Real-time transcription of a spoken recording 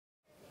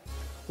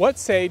What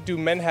say do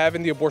men have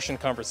in the abortion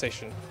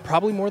conversation?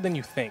 Probably more than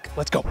you think.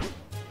 Let's go.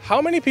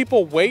 How many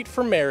people wait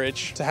for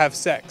marriage to have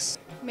sex?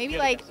 Maybe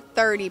like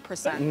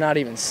 30%. Not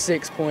even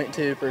 6.2%.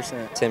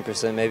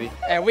 10% maybe.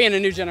 And we in a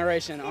new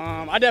generation.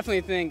 I definitely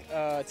think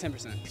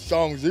 10%.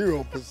 Strong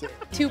 0%.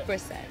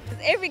 2%.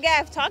 Every guy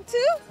I've talked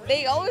to,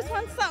 they always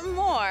want something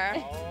more.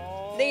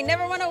 They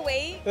never want to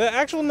wait. The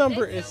actual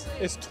number is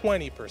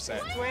 20%.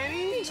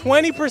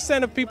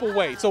 20% of people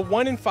wait, so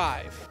 1 in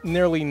 5.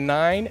 Nearly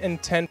 9 in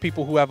 10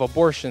 people who have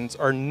abortions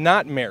are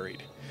not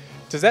married.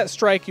 Does that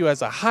strike you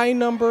as a high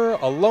number,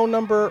 a low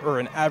number, or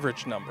an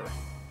average number?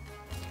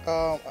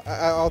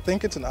 I'll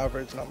think it's an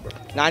average number.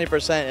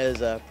 90%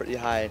 is a pretty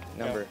high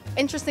number.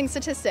 Interesting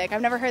statistic.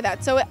 I've never heard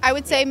that. So I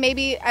would say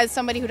maybe as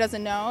somebody who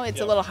doesn't know,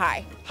 it's a little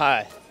high.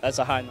 High. That's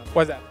a high number.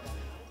 Why's that?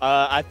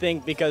 I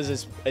think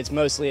because it's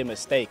mostly a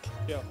mistake.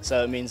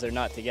 So it means they're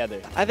not together.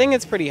 I think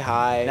it's pretty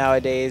high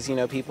nowadays. You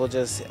know, people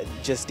just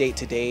date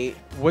to date.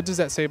 What does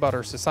that say about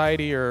our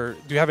society, or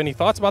do you have any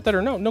thoughts about that,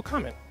 or no? No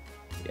comment.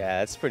 Yeah,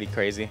 that's pretty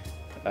crazy.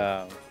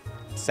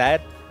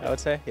 Sad, I would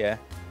say, yeah.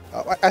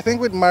 I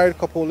think with married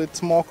couple,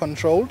 it's more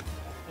controlled.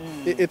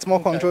 It's more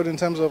controlled in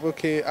terms of,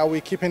 okay, are we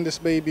keeping this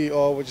baby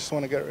or we just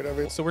want to get rid of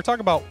it? So we're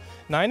talking about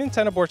 9 in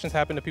 10 abortions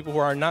happen to people who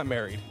are not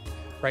married,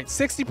 right?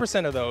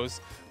 60% of those,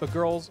 the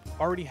girls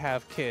already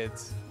have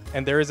kids,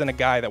 and there isn't a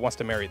guy that wants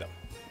to marry them.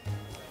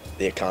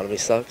 The economy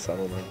sucks. I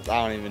don't know.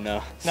 I don't even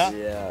know. No?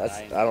 Yeah,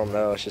 I don't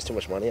know. It's just too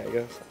much money, I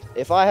guess.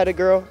 If I had a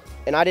girl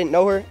and I didn't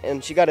know her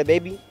and she got a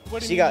baby,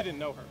 What do you mean you didn't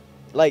know her?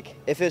 like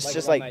if it's Like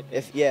just one like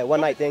night if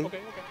one night thing, Okay.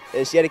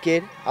 and she had a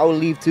kid, I would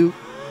leave too,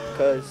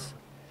 cause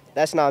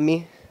that's not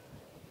me,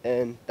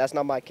 and that's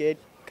not my kid,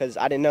 cause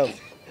I didn't know,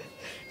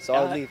 so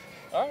I would leave.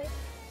 All right.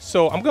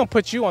 So I'm going to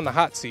put you on the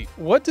hot seat.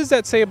 What does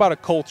that say about a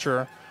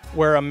culture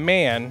where a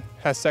man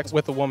has sex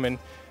with a woman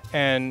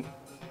and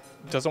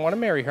doesn't want to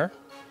marry her,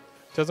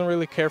 doesn't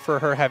really care for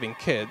her having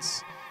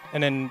kids,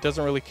 and then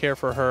doesn't really care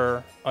for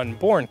her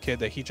unborn kid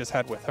that he just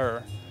had with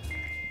her?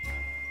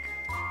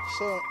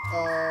 So,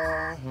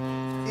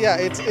 yeah,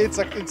 it's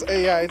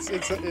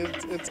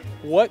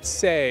What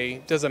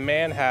say does a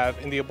man have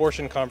in the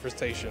abortion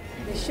conversation?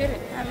 They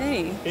shouldn't have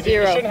any. They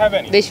shouldn't have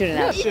any. They shouldn't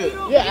have.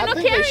 yeah, I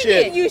think they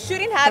should. You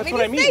shouldn't have That's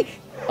what I any mean. say.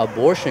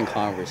 Abortion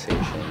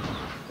conversation.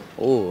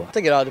 Ooh. I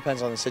think it all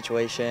depends on the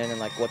situation and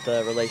like what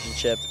the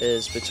relationship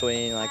is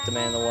between like the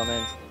man and the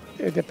woman.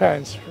 It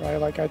depends, right?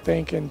 Like I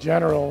think in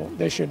general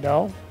they should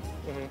know,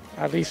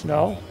 at least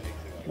know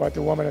what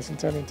the woman is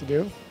intending to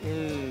do.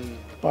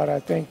 But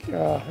I think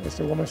it's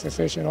the woman's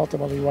decision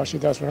ultimately what she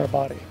does with her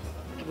body.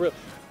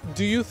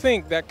 Do you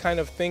think that kind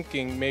of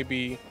thinking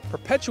maybe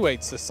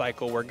perpetuates the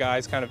cycle where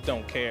guys kind of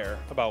don't care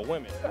about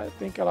women? I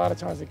think a lot of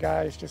times the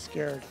guy is just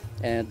scared.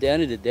 And at the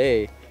end of the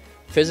day,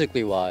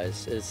 physically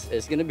wise,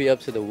 it's going to be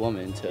up to the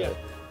woman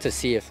to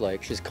see if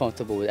like she's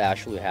comfortable with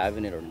actually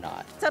having it or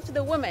not. It's up to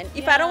the woman.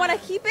 If I don't want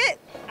to keep it,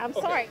 I'm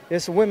sorry.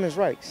 It's women's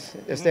rights.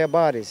 It's their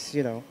bodies,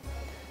 you know.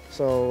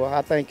 So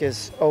I think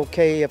it's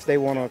okay if they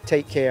want to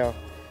take care of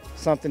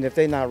something. If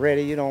they're not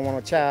ready, you don't want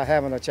a child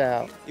having a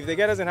child. If the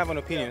guy doesn't have an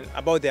opinion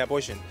about the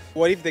abortion,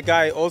 what if the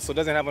guy also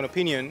doesn't have an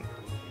opinion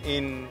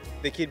in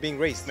the kid being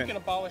raised? We can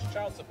abolish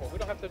child support. We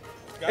don't have to.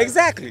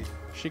 Exactly.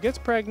 She gets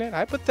pregnant,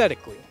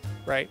 hypothetically,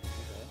 right?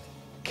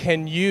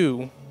 Can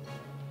you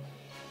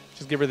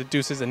just give her the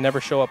deuces and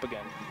never show up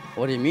again?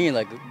 What do you mean?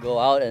 Like go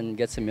out and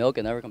get some milk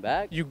and never come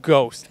back? You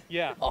ghost.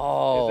 Yeah.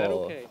 Oh. Is that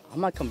okay? I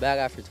might come back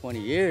after 20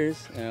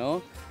 years, you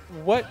know?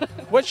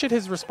 What should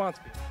his response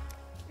be?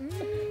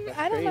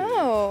 I don't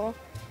know.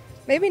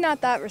 Maybe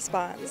not that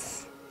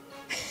response.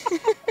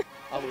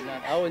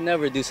 I would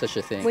never do such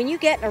a thing. When you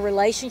get in a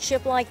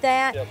relationship like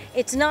that,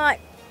 it's not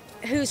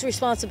whose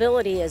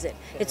responsibility is it?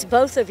 It's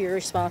both of your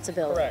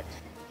responsibility. Correct.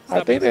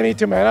 I think they need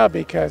to man up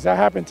because that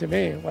happened to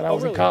me when I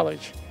was in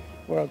college,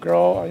 where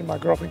my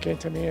girlfriend came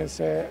to me and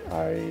said,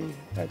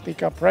 I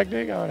think I'm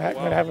pregnant, I'm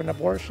going to have an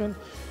abortion,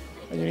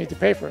 and you need to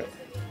pay for it.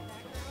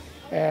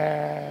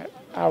 And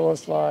I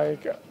was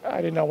like, I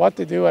didn't know what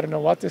to do, I didn't know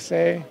what to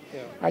say.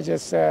 I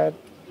just said,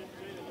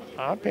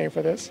 I'm paying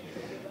for this.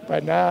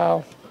 But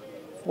now,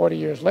 40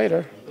 years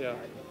later,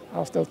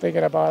 I'm still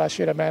thinking about I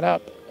should have man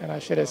up, and I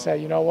should have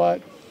said, you know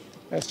what,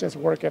 let's just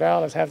work it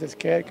out, let's have this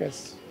kid,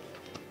 because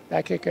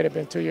that kid could have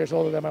been 2 years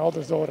older than my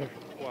oldest daughter.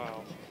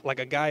 Wow. Like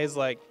a guy is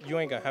like, you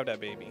ain't gonna have that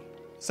baby.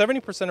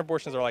 70% of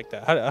abortions are like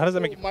that. How does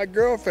that make you feel? My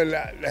girlfriend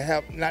not to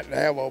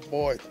have a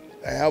boy,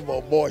 to have an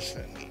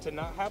abortion. To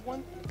not have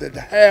one? To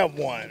have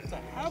one. To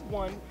have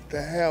one?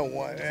 To have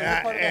one.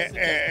 So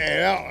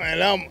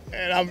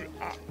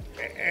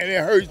And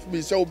it hurts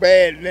me so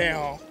bad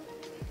now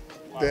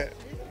that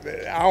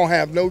I don't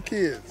have no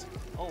kids.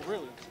 Oh,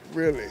 really?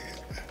 Really.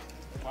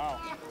 Wow.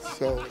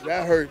 So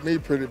that hurt me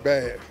pretty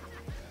bad.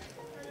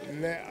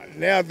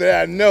 Now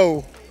that I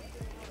know,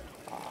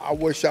 I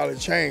wish I'd have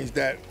changed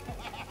that.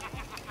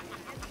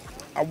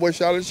 I wish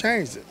I'd have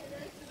changed it.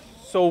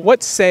 So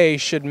what say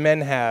should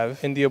men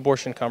have in the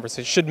abortion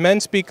conversation? Should men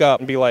speak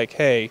up and be like,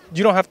 hey,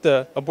 you don't have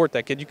to abort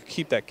that kid, you can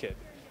keep that kid?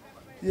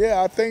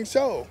 Yeah, I think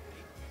so.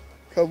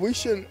 Because we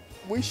shouldn't,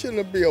 we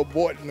shouldn't be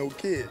aborting no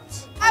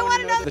kids. I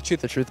want to know The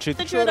truth. the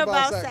truth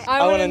about sex.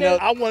 I want to know.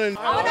 I want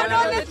to I want to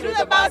know the truth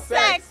about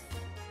sex.